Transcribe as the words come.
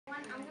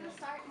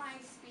start my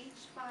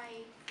speech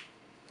by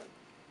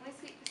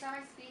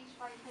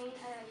playing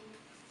a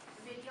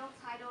video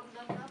titled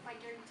 "Look Up" by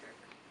Dirty Turk.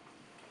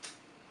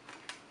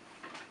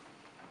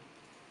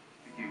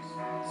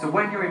 So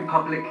when you're in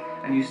public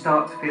and you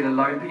start to feel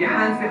alone, put your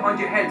hands behind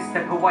your head,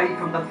 step away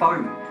from the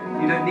phone.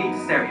 You don't need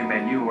to stare at your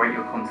menu or at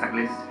your contact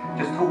list.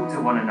 Just talk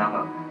to one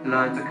another.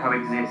 Learn to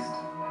coexist.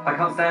 I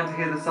can't stand to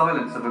hear the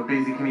silence of a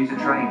busy commuter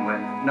train where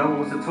no one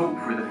wants to talk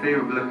through the fear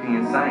of looking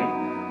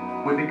insane.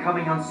 We're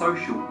becoming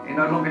unsocial. It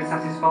no longer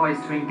satisfies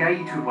to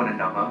engage with one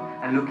another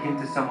and look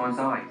into someone's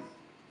eyes.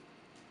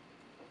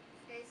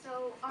 Okay,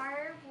 so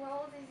our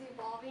world is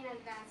evolving and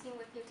advancing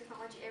with new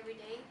technology every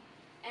day,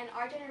 and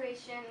our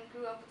generation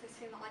grew up with this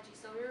technology,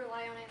 so we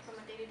rely on it from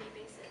a day-to-day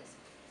basis.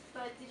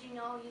 But did you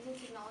know using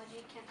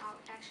technology can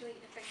actually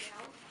affect your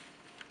health?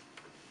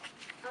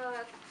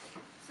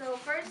 So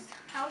first,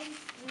 how is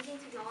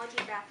using technology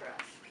bad for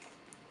us?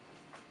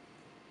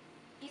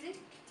 Using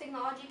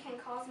technology can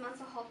cause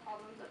mental health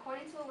problems.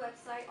 According to a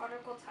website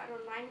article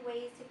titled 9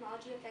 Ways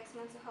Technology Affects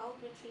Mental Health,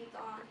 retrieved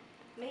on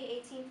May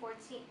 18,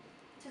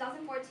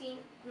 2014,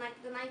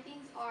 the 9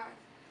 things are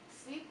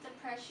sleep,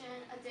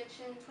 depression,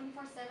 addiction,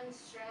 24/7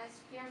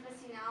 stress, fear of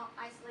missing out,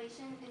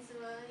 isolation,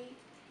 instability,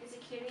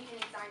 insecurity,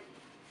 and anxiety.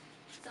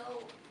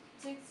 So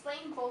to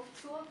explain both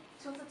two of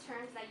the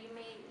terms that you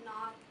may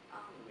not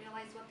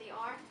realize what they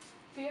are,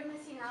 fear of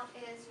missing out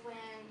is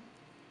when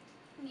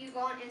you go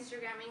on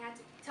Instagram and you have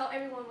to tell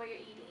everyone where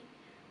you're eating,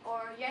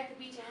 or you're at the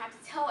beach and have to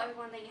tell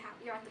everyone that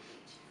you're at the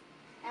beach.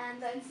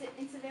 And the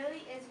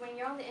instability is when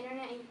you're on the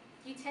internet and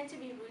you tend to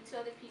be rude to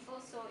other people,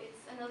 so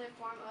it's another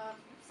form of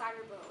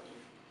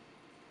cyberbullying.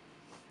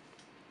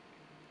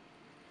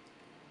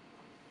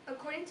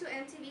 According to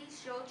MTV's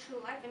show True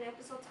Life, an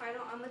episode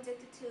titled "I'm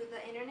Addicted to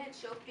the Internet"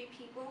 showed 3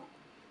 people.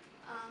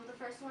 The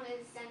first one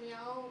is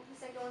Danielle, the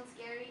second one's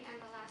Gary, and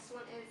the last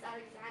one is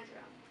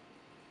Alexandra.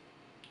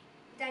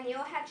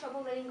 Danielle had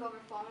trouble letting go of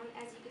her phone,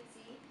 as you could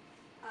see.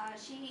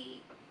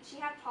 She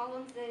had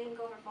problems letting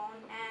go of her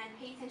phone and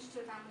pay attention to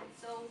her family.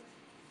 So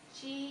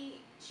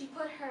she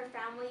put her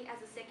family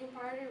as a second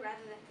priority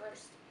rather than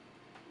first.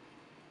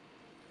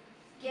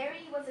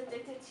 Gary was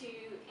addicted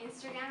to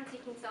Instagram,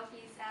 taking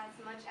selfies as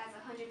much as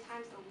 100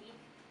 times a week.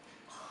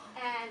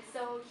 And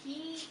so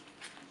he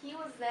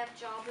was left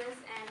jobless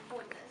and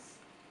homeless.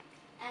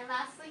 And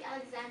lastly,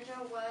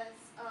 Alexandra was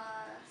a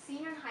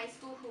senior in high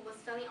school who was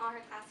failing all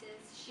her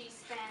classes. She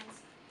spent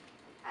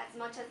as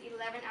much as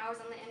 11 hours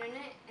on the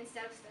internet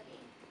instead of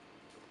studying.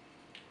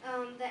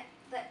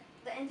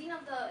 The ending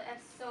of the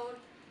episode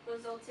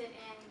resulted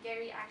in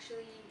Gary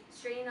actually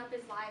straightening up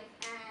his life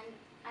and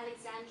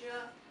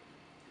Alexandra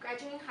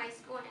graduating high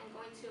school and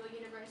going to a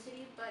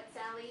university, but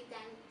sadly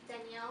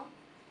Danielle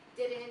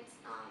didn't.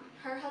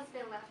 Her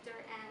husband left her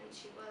and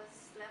she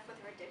was left with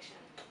her addiction.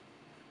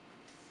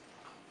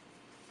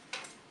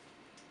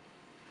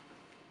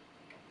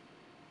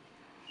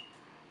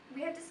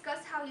 We have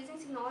discussed how using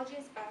technology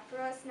is bad for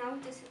us. Now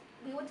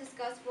we will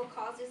discuss what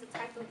causes this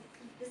type of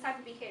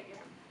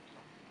behavior.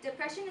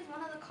 Depression is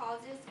one of the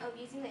causes of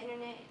using the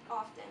internet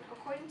often.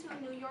 According to a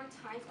New York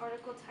Times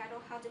article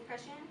titled How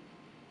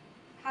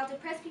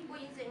Depressed People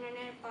Use the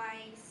Internet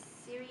by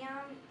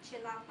Siriam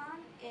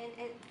Chelapan,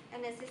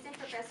 an assistant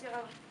professor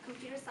of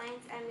computer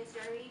science at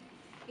Missouri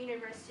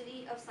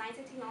University of Science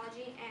and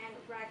Technology, and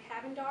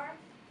Raghavendra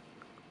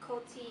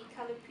Koti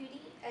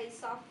Kalupudi, a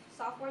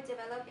software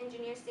developed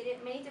engineer,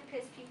 stated many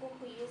depressed people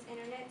who use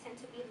internet tend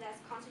to be less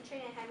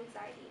concentrated and have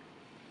anxiety.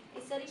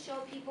 A study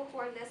showed people who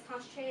are less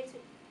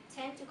concentrated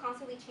tend to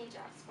constantly change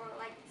apps. For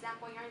like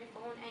example, you're on your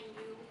phone and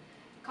you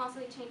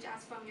constantly change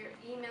apps from your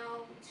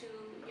email to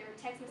your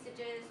text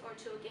messages or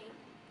to a game.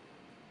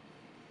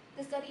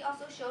 The study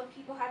also showed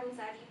people have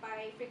anxiety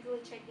by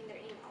frequently checking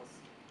their emails.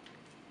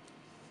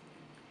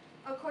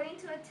 According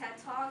to a TED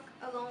Talk,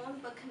 Alone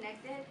But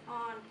Connected,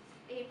 on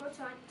April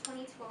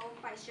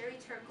 2012 by Sherry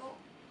Turkle,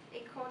 a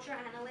culture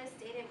analyst,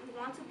 stated, "We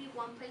want to be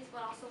one place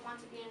but also want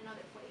to be in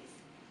another place."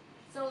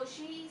 So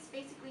she's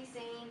basically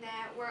saying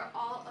that we're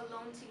all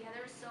alone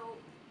together. So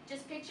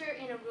just picture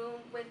in a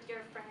room with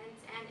your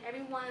friends and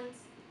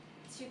everyone's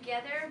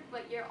together,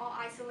 but you're all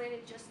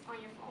isolated just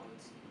on your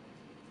phones.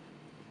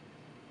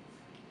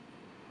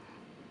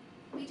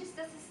 We just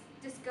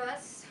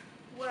discussed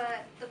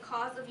what the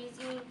cause of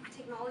using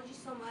technology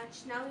so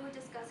much. Now we will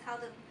discuss how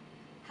to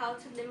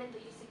limit the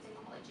use of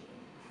technology.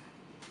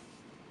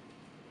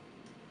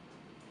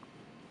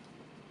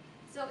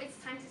 So it's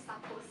time to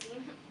stop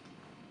posting.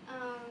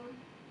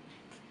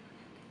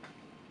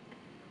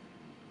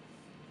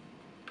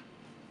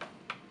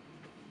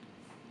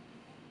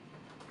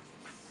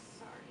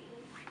 Sorry.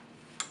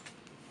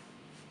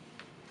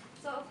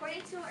 So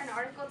according to an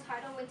article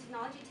titled "When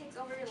Technology Takes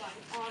Over Your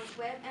Life" on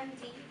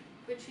WebMD,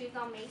 retrieved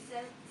on May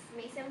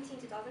 17,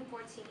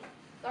 2014,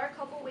 there are a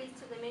couple ways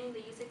to limiting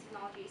the use of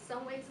technology.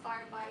 Some ways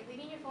are by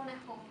leaving your phone at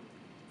home,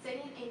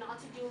 setting a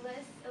not-to-do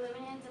list,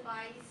 eliminating a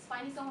device,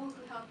 finding someone who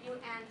can help you,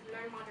 and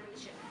learn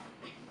moderation.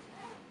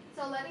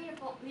 So leaving your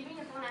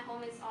phone at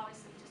home is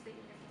obviously just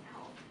leaving your phone at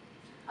home.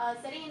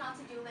 Setting an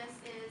to-do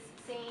list is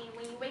saying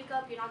when you wake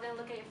up, you're not going to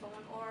look at your phone,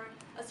 or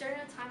a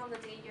certain time of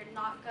the day, you're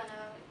not going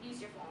to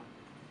use your phone.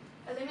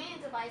 Eliminating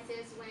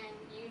devices when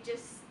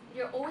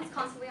you're always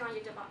constantly on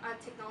your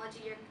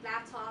technology, your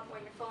laptop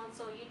or your phone,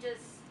 so you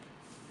just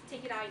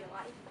take it out of your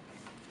life.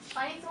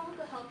 Finding someone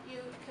who could help you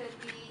could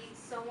be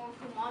someone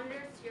who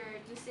monitors your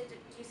usage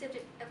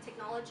of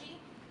technology,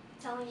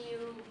 telling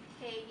you,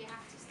 hey, you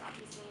have to stop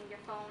using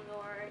your phone,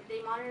 or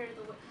they monitor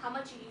how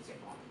much you use your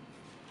phone.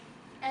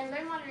 And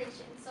learn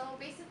moderation. So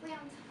basically,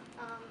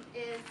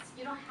 is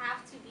you don't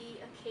have to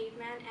be a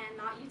caveman and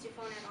not use your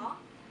phone at all,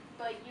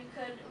 but you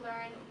could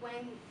learn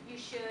when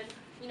you should.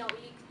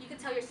 You could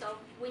tell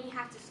yourself when you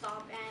have to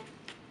stop and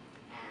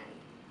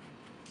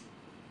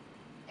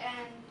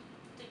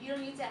you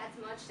don't use it as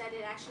much that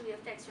it actually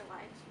affects your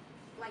life,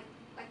 like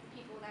the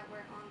people that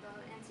were on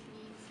the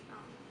NTV's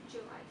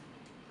June Life.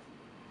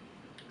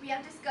 We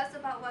have discussed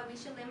about why we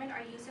should limit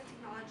our use of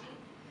technology.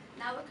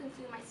 Now we'll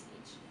conclude my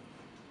speech.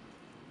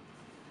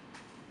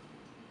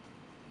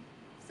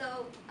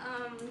 So,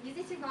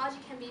 using technology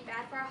can be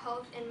bad for our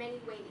health in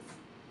many ways.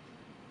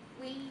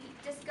 We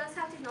discussed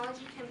how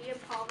technology can be a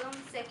problem.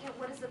 Second,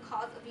 what is the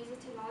cause of using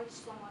technology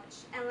so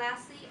much? And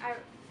lastly,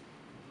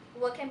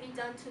 what can be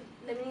done to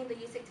limiting the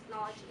use of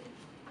technology.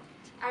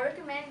 I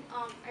recommend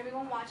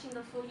everyone watching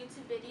the full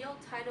YouTube video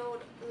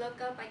titled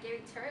Look Up by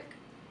Gary Turk.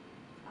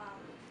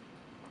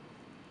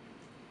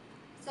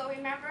 So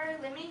remember,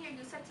 limiting your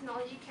use of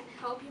technology can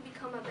help you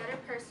become a better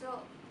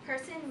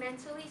person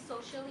mentally,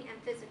 socially, and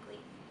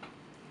physically.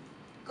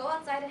 Go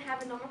outside and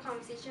have a normal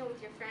conversation with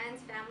your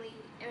friends, family,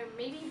 or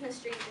maybe even a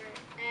stranger.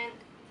 And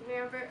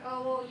remember,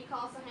 you can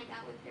also hang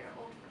out with your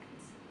old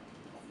friends.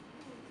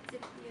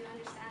 If you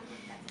understand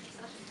that.